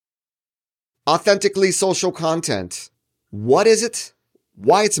Authentically social content. What is it?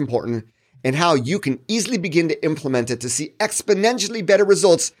 Why it's important? And how you can easily begin to implement it to see exponentially better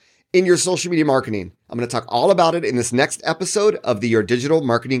results in your social media marketing. I'm going to talk all about it in this next episode of the Your Digital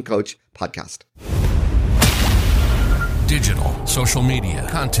Marketing Coach podcast. Digital, social media,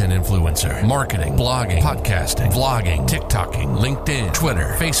 content influencer, marketing, blogging, podcasting, vlogging, TikToking, LinkedIn,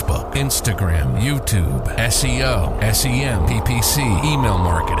 Twitter, Facebook, Instagram, YouTube, SEO, SEM, PPC, email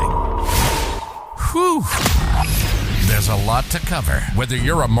marketing. Whew. There's a lot to cover. Whether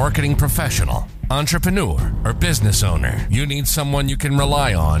you're a marketing professional, entrepreneur, or business owner, you need someone you can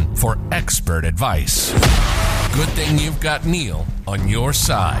rely on for expert advice. Good thing you've got Neil on your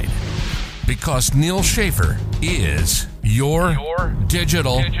side, because Neil Schaefer is your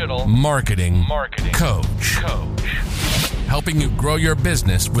digital marketing coach. Helping you grow your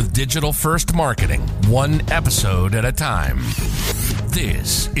business with digital-first marketing, one episode at a time.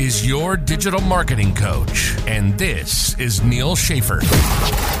 This is your digital marketing coach, and this is Neil Schaefer.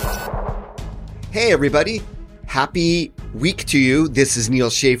 Hey, everybody. Happy week to you. This is Neil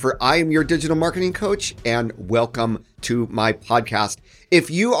Schaefer. I am your digital marketing coach, and welcome to my podcast. If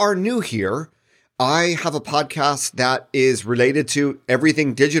you are new here, I have a podcast that is related to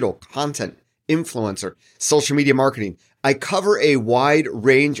everything digital, content, influencer, social media marketing. I cover a wide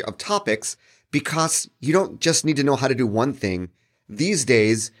range of topics because you don't just need to know how to do one thing. These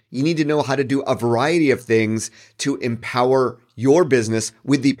days, you need to know how to do a variety of things to empower your business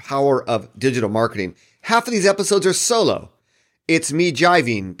with the power of digital marketing. Half of these episodes are solo. It's me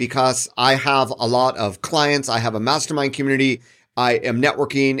jiving because I have a lot of clients. I have a mastermind community. I am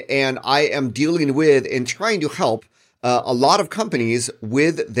networking, and I am dealing with and trying to help a lot of companies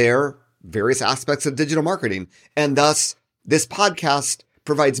with their various aspects of digital marketing. And thus, this podcast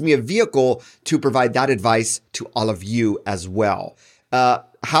provides me a vehicle to provide that advice to all of you as well.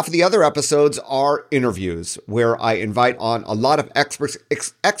 Half of the other episodes are interviews where I invite on a lot of experts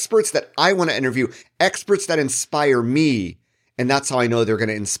that I want to interview, experts that inspire me. And that's how I know they're going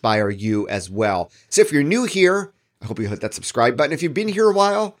to inspire you as well. So if you're new here, I hope you hit that subscribe button. If you've been here a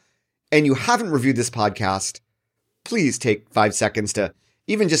while and you haven't reviewed this podcast, please take 5 seconds to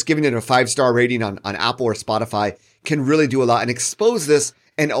even just giving it a 5-star rating on Apple or Spotify can really do a lot and expose this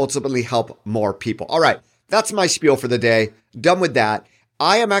and ultimately help more people. All right, that's my spiel for the day. Done with that.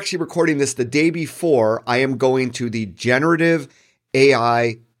 I am actually recording this the day before I am going to the Generative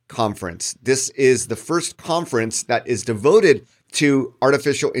AI conference. This is the first conference that is devoted to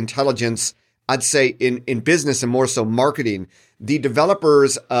artificial intelligence, I'd say in business and more so marketing. The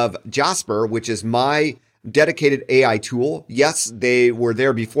developers of Jasper, which is my dedicated AI tool, yes, they were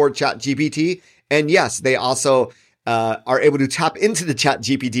there before ChatGPT. And yes, they also are able to tap into the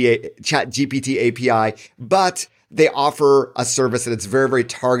ChatGPT API, but they offer a service that is very, very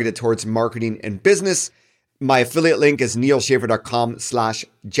targeted towards marketing and business. My affiliate link is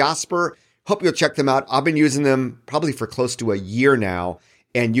neilschaefer.com/Jasper. Hope you'll check them out. I've been using them probably for close to a year now,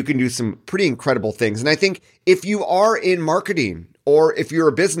 and you can do some pretty incredible things. And I think if you are in marketing or if you're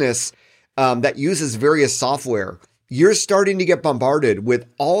a business that uses various software, you're starting to get bombarded with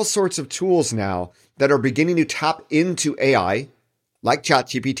all sorts of tools now that are beginning to tap into AI, like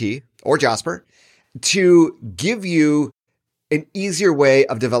ChatGPT or Jasper, to give you an easier way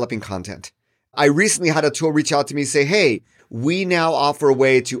of developing content. I recently had a tool reach out to me and say, hey, we now offer a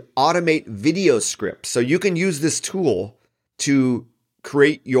way to automate video scripts. So you can use this tool to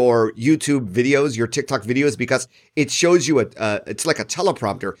create your YouTube videos, your TikTok videos, because it shows you it's like a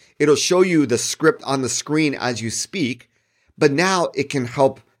teleprompter. It'll show you the script on the screen as you speak, but now it can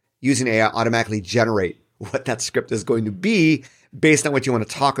help using AI automatically generate what that script is going to be based on what you want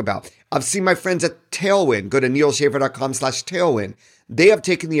to talk about. I've seen my friends at Tailwind. Go to neilschaefer.com/Tailwind. They have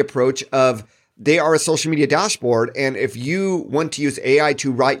taken the approach of they are a social media dashboard. And if you want to use AI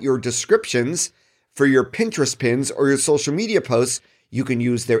to write your descriptions for your Pinterest pins or your social media posts, you can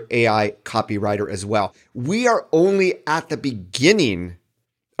use their AI copywriter as well. We are only at the beginning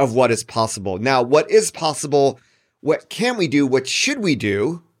of what is possible. Now, what is possible? What can we do? What should we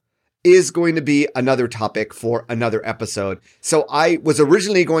do? Is going to be another topic for another episode. So I was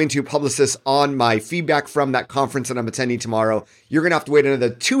originally going to publish this on my feedback from that conference that I'm attending tomorrow. You're going to have to wait another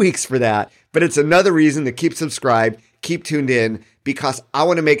 2 weeks for that, but it's another reason to keep subscribed, keep tuned in, because I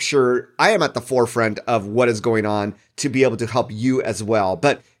want to make sure I am at the forefront of what is going on to be able to help you as well.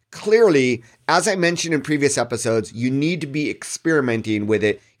 But clearly, as I mentioned in previous episodes, you need to be experimenting with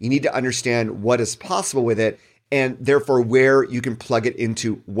it. You need to understand what is possible with it, and therefore where you can plug it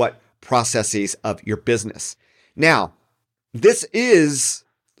into what processes of your business. Now, this is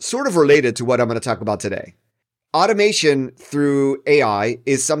sort of related to what I'm going to talk about today. automation through AI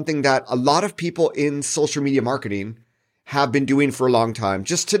is something that a lot of people in social media marketing have been doing for a long time.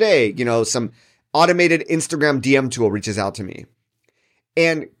 Just today, some automated Instagram DM tool reaches out to me.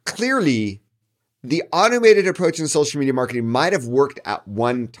 And clearly, the automated approach in social media marketing might have worked at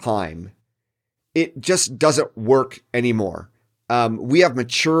one time. It just doesn't work anymore. We have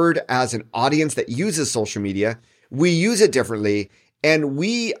matured as an audience that uses social media. We use it differently, and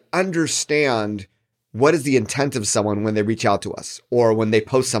we understand what is the intent of someone when they reach out to us or when they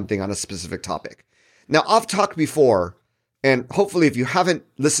post something on a specific topic. Now, I've talked before, and hopefully if you haven't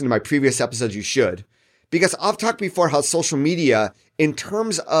listened to my previous episodes, you should, because I've talked before how social media, in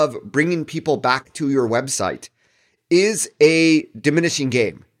terms of bringing people back to your website, is a diminishing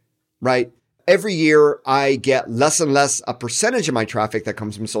game, right? Every year I get less and less a percentage of my traffic that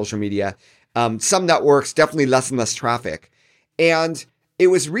comes from social media. Some networks, definitely less and less traffic. And it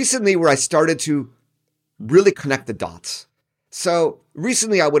was recently where I started to really connect the dots. So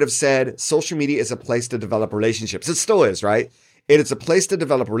recently I would have said social media is a place to develop relationships. It still is, right? It is a place to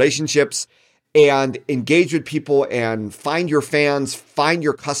develop relationships and engage with people and find your fans, find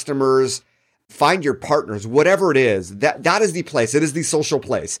your customers, find your partners, whatever it is. That is the place. It is the social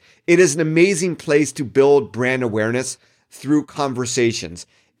place. It is an amazing place to build brand awareness through conversations.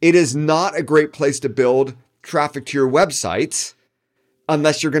 It is not a great place to build traffic to your website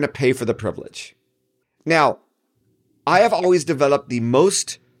unless you're going to pay for the privilege. Now, I have always developed the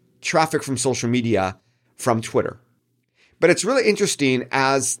most traffic from social media from Twitter. But it's really interesting,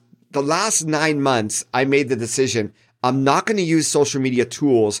 as the last 9 months, I made the decision, I'm not going to use social media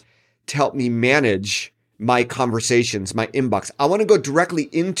tools to help me manage my conversations, my inbox. I want to go directly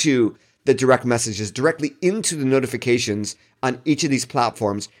into the direct messages, directly into the notifications on each of these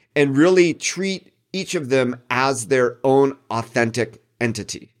platforms, and really treat each of them as their own authentic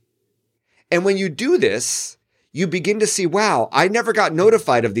entity. And when you do this, you begin to see, wow, I never got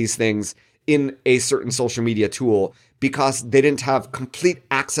notified of these things in a certain social media tool because they didn't have complete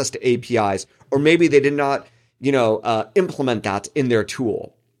access to APIs, or maybe they did not, implement that in their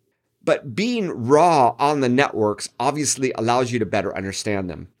tool. But being raw on the networks obviously allows you to better understand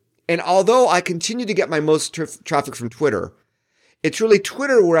them. And although I continue to get my most traffic from Twitter, it's really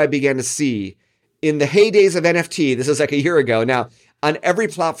Twitter where I began to see, in the heydays of NFT, this is like a year ago now, on every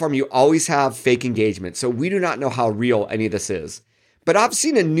platform, you always have fake engagement. So we do not know how real any of this is. But I've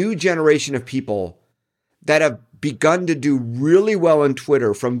seen a new generation of people that have begun to do really well on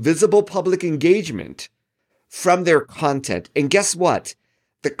Twitter from visible public engagement from their content. And guess what?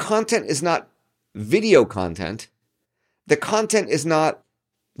 The content is not video content. The content is not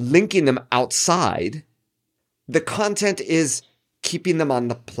linking them outside. The content is keeping them on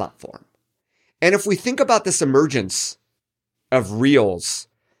the platform. And if we think about this emergence of Reels,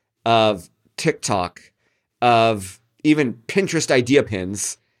 of TikTok, of even Pinterest idea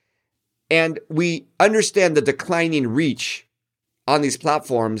pins, and we understand the declining reach on these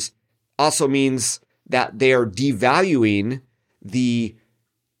platforms also means that they are devaluing the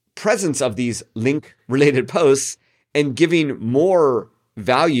presence of these link-related posts and giving more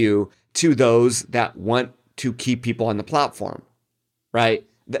value to those that want to keep people on the platform, right?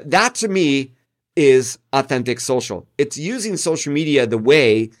 That to me is authentic social. It's using social media the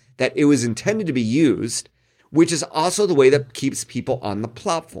way that it was intended to be used, which is also the way that keeps people on the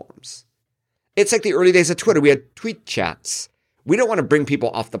platforms. It's like the early days of Twitter. We had tweet chats. We don't want to bring people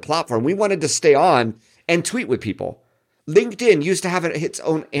off the platform. We wanted to stay on and tweet with people. LinkedIn used to have its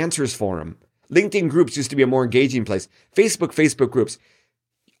own answers forum. LinkedIn groups used to be a more engaging place. Facebook groups.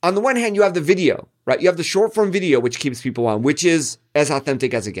 On the one hand, you have the video, right? You have the short form video, which keeps people on, which is as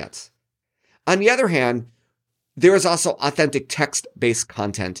authentic as it gets. On the other hand, there is also authentic text-based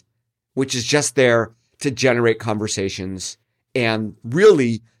content, which is just there to generate conversations and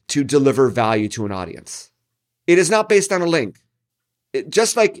really to deliver value to an audience. It is not based on a link.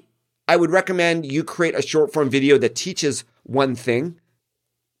 Just like I would recommend you create a short form video that teaches one thing,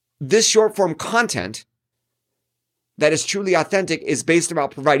 this short form content that is truly authentic is based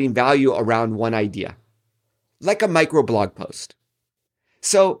about providing value around one idea, like a micro blog post.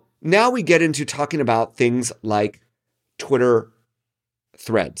 So now we get into talking about things like Twitter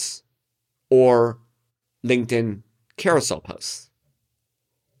threads or LinkedIn carousel posts.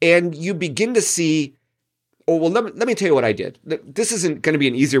 And you begin to see, let me tell you what I did. This isn't going to be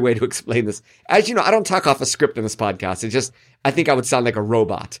an easier way to explain this. As you know, I don't talk off a script in this podcast. It's just, I think I would sound like a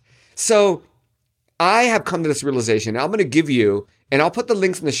robot. So I have come to this realization. I'm going to give you, and I'll put the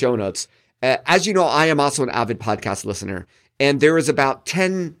links in the show notes. As you know, I am also an avid podcast listener. And there is about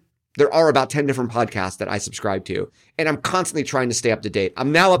 10 There are about 10 different podcasts that I subscribe to, and I'm constantly trying to stay up to date.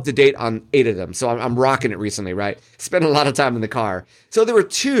 I'm now up to date on 8 of them, so I'm rocking it recently, right? Spent a lot of time in the car. So there were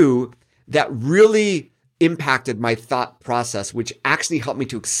 2 that really impacted my thought process, which actually helped me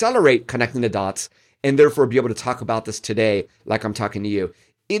to accelerate connecting the dots and therefore be able to talk about this today like I'm talking to you.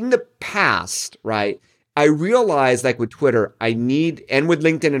 In the past, right, I realized like with Twitter, and with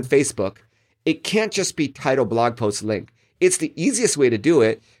LinkedIn and Facebook, it can't just be title, blog post, link. It's the easiest way to do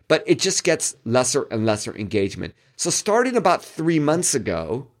it, but it just gets lesser and lesser engagement. So starting about 3 months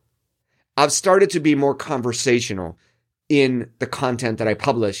ago, I've started to be more conversational in the content that I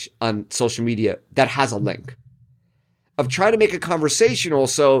publish on social media that has a link. I've tried to make it conversational,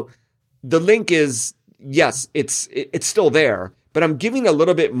 so the link is, yes, it's still there, but I'm giving a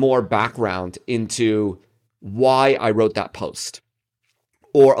little bit more background into why I wrote that post,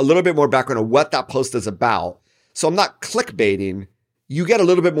 or a little bit more background on what that post is about. So I'm not clickbaiting. You get a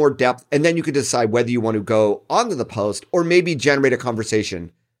little bit more depth, and then you can decide whether you want to go onto the post or maybe generate a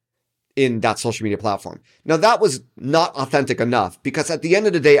conversation in that social media platform. Now, that was not authentic enough because at the end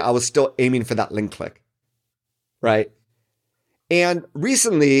of the day, I was still aiming for that link click, right? And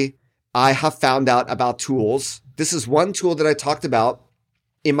recently, I have found out about tools. This is one tool that I talked about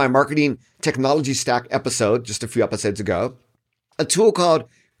in my marketing technology stack episode just a few episodes ago, a tool called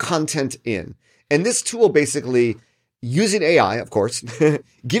Content In. And this tool basically, using AI, of course,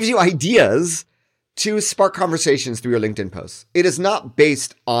 gives you ideas to spark conversations through your LinkedIn posts. It is not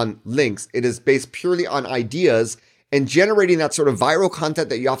based on links. It is based purely on ideas and generating that sort of viral content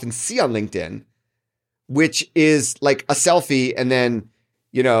that you often see on LinkedIn, which is like a selfie and then,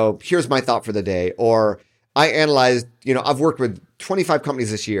 here's my thought for the day. Or I analyzed, I've worked with 25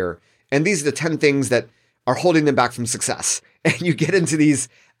 companies this year, and these are the 10 things that are holding them back from success. And you get into these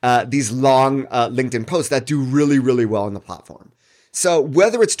long LinkedIn posts that do really, really well on the platform. So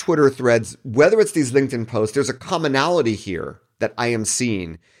whether it's Twitter threads, whether it's these LinkedIn posts, there's a commonality here that I am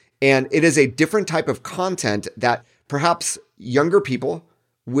seeing. And it is a different type of content that perhaps younger people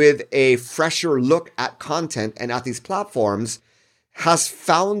with a fresher look at content and at these platforms has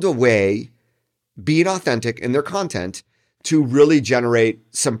found a way, being authentic in their content, to really generate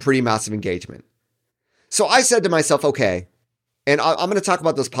some pretty massive engagement. So I said to myself, okay, and I'm going to talk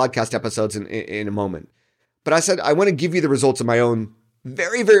about those podcast episodes in a moment. But I said, I want to give you the results of my own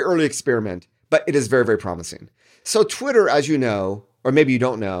very, very early experiment, but it is very, very promising. So Twitter, as you know, or maybe you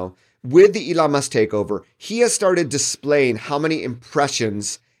don't know, with the Elon Musk takeover, he has started displaying how many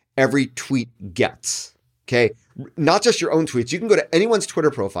impressions every tweet gets. Okay. Not just your own tweets. You can go to anyone's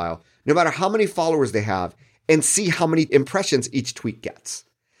Twitter profile, no matter how many followers they have, and see how many impressions each tweet gets.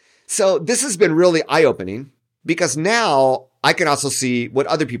 So this has been really eye-opening because now I can also see what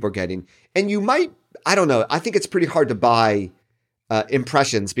other people are getting. And you might, I don't know, I think it's pretty hard to buy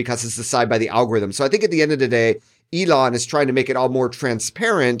impressions because it's decided by the algorithm. So I think at the end of the day, Elon is trying to make it all more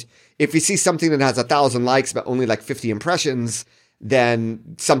transparent. If you see something that has 1,000 likes but only like 50 impressions,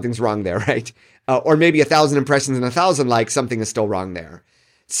 then something's wrong there, right? Or maybe 1,000 impressions and 1,000 likes, something is still wrong there.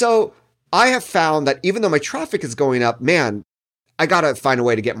 So I have found that even though my traffic is going up, man, I got to find a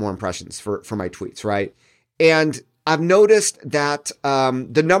way to get more impressions for my tweets, right? And I've noticed that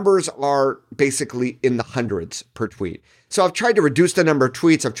the numbers are basically in the hundreds per tweet. So I've tried to reduce the number of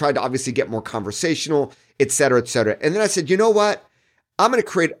tweets. I've tried to obviously get more conversational, et cetera, et cetera. And then I said, you know what? I'm going to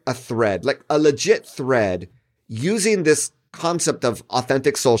create a thread, like a legit thread using this concept of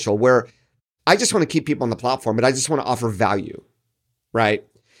authentic social where I just want to keep people on the platform, but I just want to offer value, right?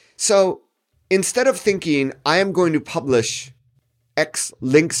 So instead of thinking I am going to publish X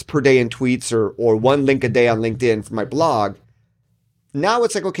links per day in tweets or 1 link a day on LinkedIn for my blog, now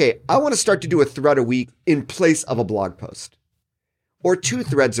it's like, okay, I want to start to do a thread a week in place of a blog post or 2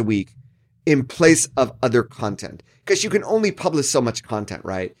 threads a week in place of other content because you can only publish so much content,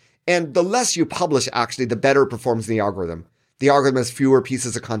 right? And the less you publish, actually, the better it performs in the algorithm. The algorithm has fewer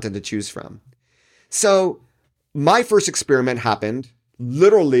pieces of content to choose from. So my first experiment happened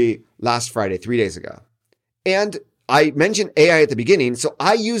literally last Friday, 3 days ago. And I mentioned AI at the beginning. So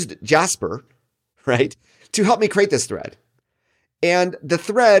I used Jasper, right, to help me create this thread. And the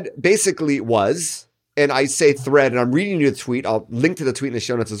thread basically was, and I say thread, and I'm reading you the tweet. I'll link to the tweet in the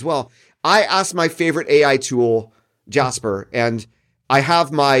show notes as well. I asked my favorite AI tool, Jasper, and I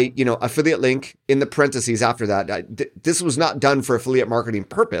have my, affiliate link in the parentheses after that. This was not done for affiliate marketing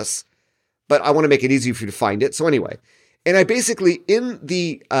purpose, but I want to make it easy for you to find it. So anyway, and I basically, in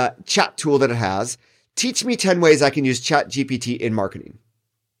the chat tool that it has, teach me 10 ways I can use ChatGPT in marketing.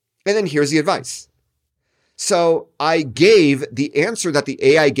 And then here's the advice. So I gave the answer that the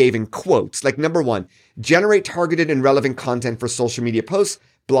AI gave in quotes, like number 1, generate targeted and relevant content for social media posts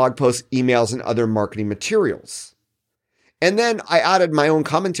blog posts, emails, and other marketing materials. And then I added my own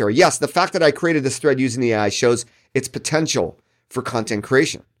commentary. Yes, the fact that I created this thread using the AI shows its potential for content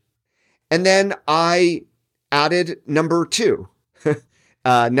creation. And then I added number 2.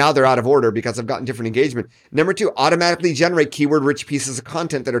 Now they're out of order because I've gotten different engagement. Number 2, automatically generate keyword-rich pieces of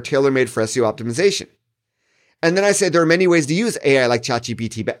content that are tailor-made for SEO optimization. And then I say there are many ways to use AI like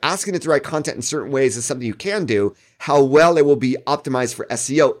ChatGPT, but asking it to write content in certain ways is something you can do. How well it will be optimized for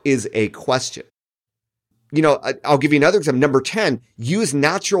SEO is a question. I'll give you another example. Number 10, use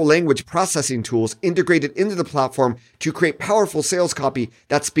natural language processing tools integrated into the platform to create powerful sales copy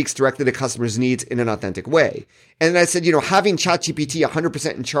that speaks directly to customers' needs in an authentic way. And then I said, having ChatGPT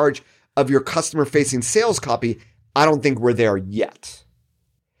 100% in charge of your customer-facing sales copy, I don't think we're there yet.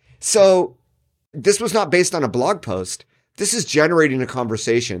 So this was not based on a blog post. This is generating a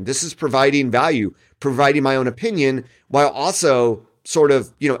conversation. This is providing value, providing my own opinion, while also sort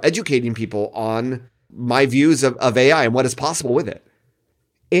of, educating people on my views of AI and what is possible with it.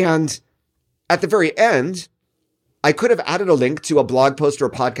 And at the very end, I could have added a link to a blog post or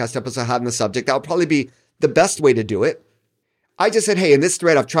a podcast episode I had on the subject. That would probably be the best way to do it. I just said, hey, in this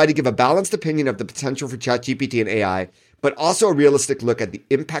thread, I've tried to give a balanced opinion of the potential for ChatGPT and AI, but also a realistic look at the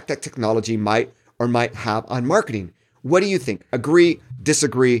impact that technology might or might have on marketing. What do you think? Agree,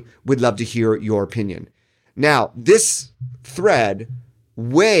 disagree? We'd love to hear your opinion. Now, this thread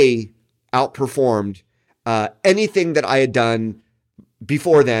way outperformed anything that I had done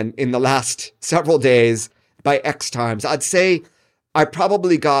before then in the last several days by X times. I'd say I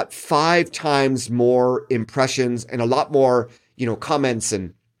probably got 5 times more impressions and a lot more, comments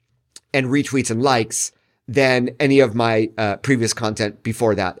and retweets and likes than any of my previous content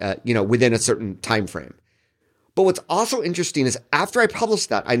before that, within a certain time frame. But what's also interesting is after I published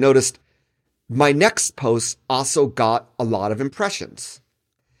that, I noticed my next post also got a lot of impressions.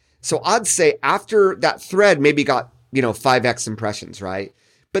 So I'd say after that thread maybe got, 5x impressions, right?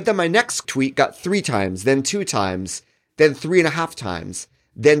 But then my next tweet got 3 times, then 2 times, then 3.5 times,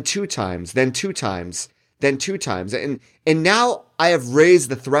 then 2 times, then 2 times, then 2 times. And now I have raised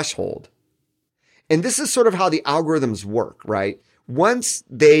the threshold. And this is sort of how the algorithms work, right? Once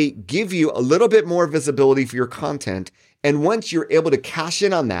they give you a little bit more visibility for your content, and once you're able to cash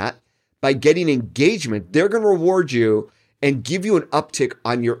in on that by getting engagement, they're going to reward you and give you an uptick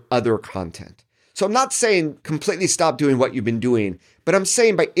on your other content. So I'm not saying completely stop doing what you've been doing, but I'm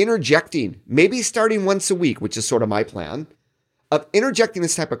saying by interjecting, maybe starting once a week, which is sort of my plan, of interjecting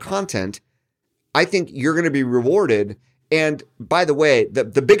this type of content, I think you're going to be rewarded. And by the way, the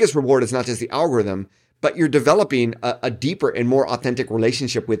biggest reward is not just the algorithm, but you're developing a deeper and more authentic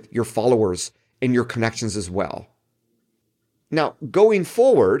relationship with your followers and your connections as well. Now, going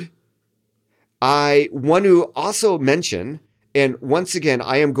forward, I want to also mention, and once again,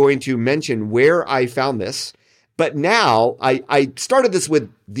 I am going to mention where I found this, but now I started this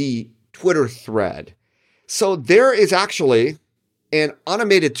with the Twitter thread. So there is actually an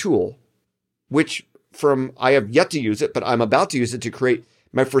automated tool, which I have yet to use it, but I'm about to use it to create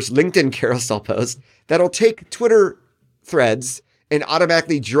my first LinkedIn carousel post that'll take Twitter threads and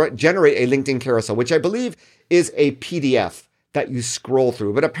automatically generate a LinkedIn carousel, which I believe is a PDF that you scroll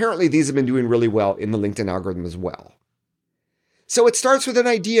through. But apparently these have been doing really well in the LinkedIn algorithm as well. So it starts with an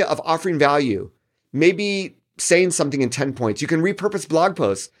idea of offering value, maybe saying something in 10 points. You can repurpose blog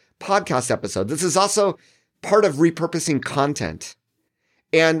posts, podcast episodes. This is also part of repurposing content.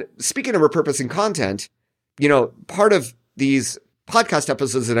 And speaking of repurposing content, part of these podcast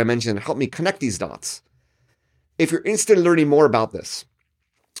episodes that I mentioned help me connect these dots. If you're interested in learning more about this,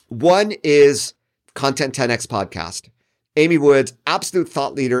 one is Content 10X podcast. Amy Woods, absolute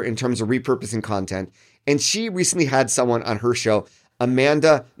thought leader in terms of repurposing content. And she recently had someone on her show,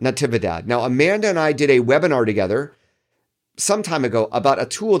 Amanda Natividad. Now, Amanda and I did a webinar together some time ago about a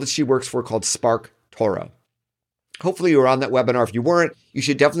tool that she works for called SparkToro. Hopefully you were on that webinar. If you weren't, you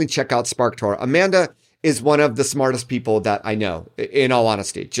should definitely check out SparkToro. Amanda is one of the smartest people that I know, in all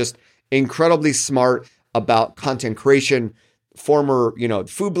honesty. Just incredibly smart about content creation, former,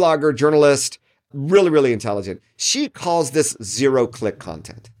 food blogger, journalist, really, really intelligent. She calls this zero-click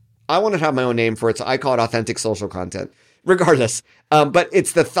content. I want to have my own name for it, so I call it authentic social content, regardless. But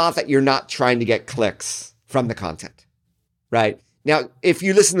it's the thought that you're not trying to get clicks from the content, right? Now, if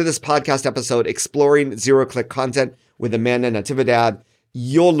you listen to this podcast episode, Exploring Zero-Click Content with Amanda Natividad,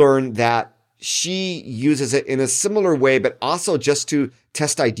 you'll learn that she uses it in a similar way, but also just to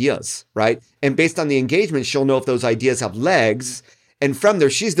test ideas, right? And based on the engagement, she'll know if those ideas have legs. And from there,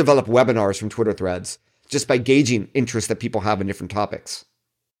 she's developed webinars from Twitter threads just by gauging interest that people have in different topics.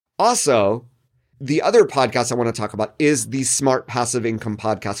 Also, the other podcast I want to talk about is the Smart Passive Income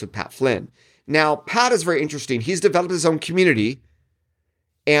podcast with Pat Flynn. Now, Pat is very interesting. He's developed his own community,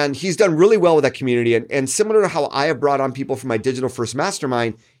 and he's done really well with that community. And similar to how I have brought on people from my Digital First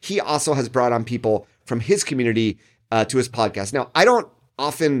Mastermind, he also has brought on people from his community to his podcast. Now, I don't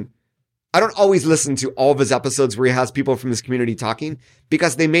always listen to all of his episodes where he has people from his community talking,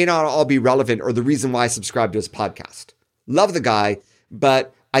 because they may not all be relevant or the reason why I subscribe to his podcast. Love the guy,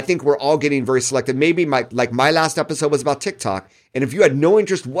 but I think we're all getting very selective. Maybe my last episode was about TikTok. And if you had no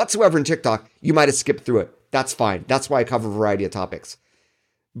interest whatsoever in TikTok, you might have skipped through it. That's fine. That's why I cover a variety of topics.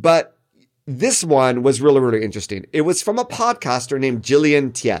 But this one was really, really interesting. It was from a podcaster named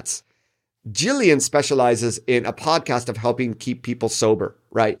Jillian Tietz. Jillian specializes in a podcast of helping keep people sober,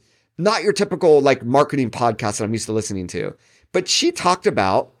 right? Not your typical marketing podcast that I'm used to listening to. But she talked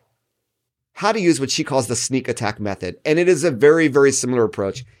about how to use what she calls the sneak attack method. And it is a very, very similar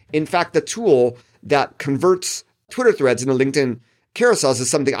approach. In fact, the tool that converts Twitter threads into LinkedIn carousels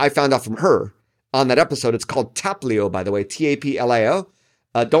is something I found out from her on that episode. It's called Taplio, by the way, Taplio.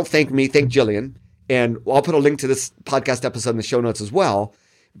 Don't thank me, thank Jillian. And I'll put a link to this podcast episode in the show notes as well.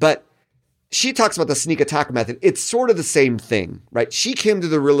 But she talks about the sneak attack method. It's sort of the same thing, right? She came to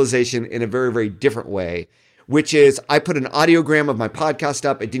the realization in a very, very different way, which is I put an audiogram of my podcast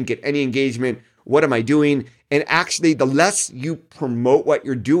up. It didn't get any engagement. What am I doing? And actually, the less you promote what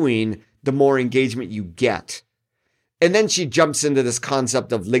you're doing, the more engagement you get. And then she jumps into this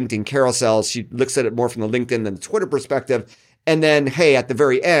concept of LinkedIn carousels. She looks at it more from the LinkedIn than the Twitter perspective. And then, hey, at the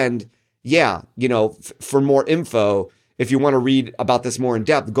very end, for more info, if you want to read about this more in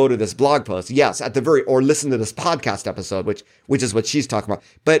depth, go to this blog post. Yes, or listen to this podcast episode, which is what she's talking about.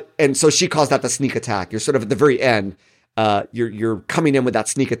 And so she calls that the sneak attack. You're sort of at the very end, you're coming in with that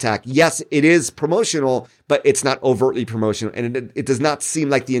sneak attack. Yes, it is promotional, but it's not overtly promotional. And it does not seem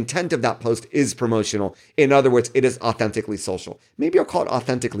like the intent of that post is promotional. In other words, it is authentically social. Maybe I'll call it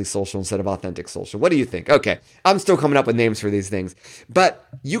authentically social instead of authentic social. What do you think? Okay, I'm still coming up with names for these things. But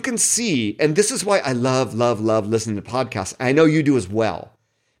you can see, and this is why I love listening to podcasts. I know you do as well,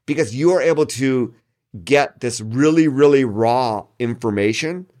 because you are able to get this really, really raw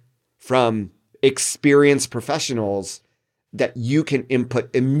information from experienced professionals that you can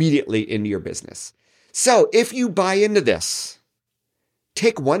input immediately into your business. So if you buy into this,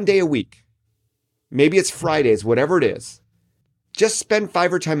 take one day a week. Maybe it's Fridays, whatever it is. Just spend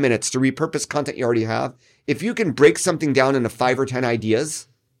 5 or 10 minutes to repurpose content you already have. If you can break something down into 5 or 10 ideas,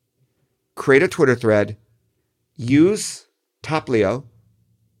 create a Twitter thread, use Taplio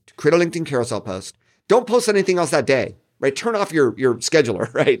to create a LinkedIn carousel post. Don't post anything else that day, right? Turn off your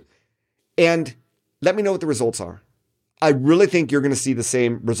scheduler, right? And let me know what the results are. I really think you're going to see the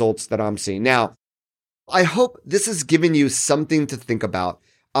same results that I'm seeing. Now, I hope this has given you something to think about.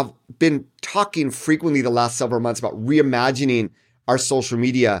 I've been talking frequently the last several months about reimagining our social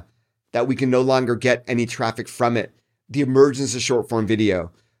media, that we can no longer get any traffic from it, the emergence of short form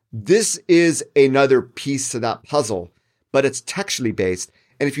video. This is another piece to that puzzle, but it's textually based.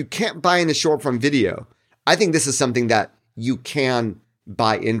 And if you can't buy into short form video, I think this is something that you can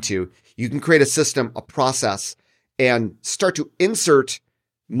buy into. You can create a system, a process, and start to insert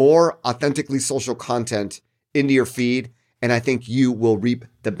more authentically social content into your feed. And I think you will reap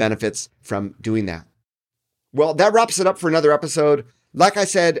the benefits from doing that. Well, that wraps it up for another episode. Like I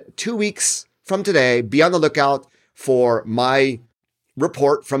said, 2 weeks from today, be on the lookout for my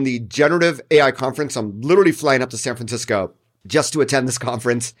report from the Generative AI Conference. I'm literally flying up to San Francisco just to attend this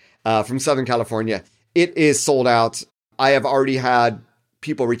conference from Southern California. It is sold out. I have already had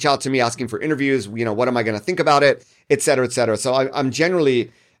people reach out to me asking for interviews. What am I going to think about it, et cetera, et cetera. So I'm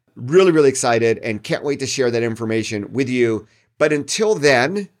generally really, really excited and can't wait to share that information with you. But until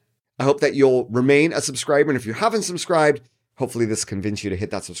then, I hope that you'll remain a subscriber. And if you haven't subscribed, hopefully this convinced you to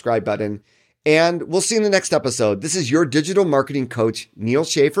hit that subscribe button. And we'll see you in the next episode. This is your digital marketing coach, Neal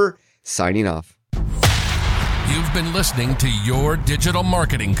Schaffer, signing off. You've been listening to Your Digital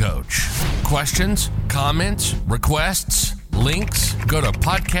Marketing Coach. Questions, comments, requests, links? Go to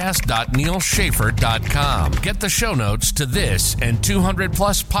podcast.nealschaffer.com. Get the show notes to this and 200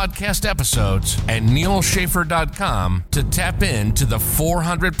 plus podcast episodes and nealschaffer.com to tap into the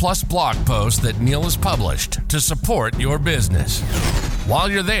 400 plus blog posts that Neal has published to support your business.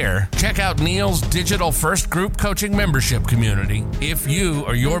 While you're there, check out Neal's Digital First Group Coaching Membership Community if you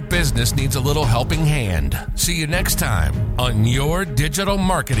or your business needs a little helping hand. See you next time on Your Digital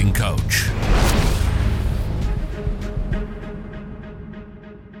Marketing Coach.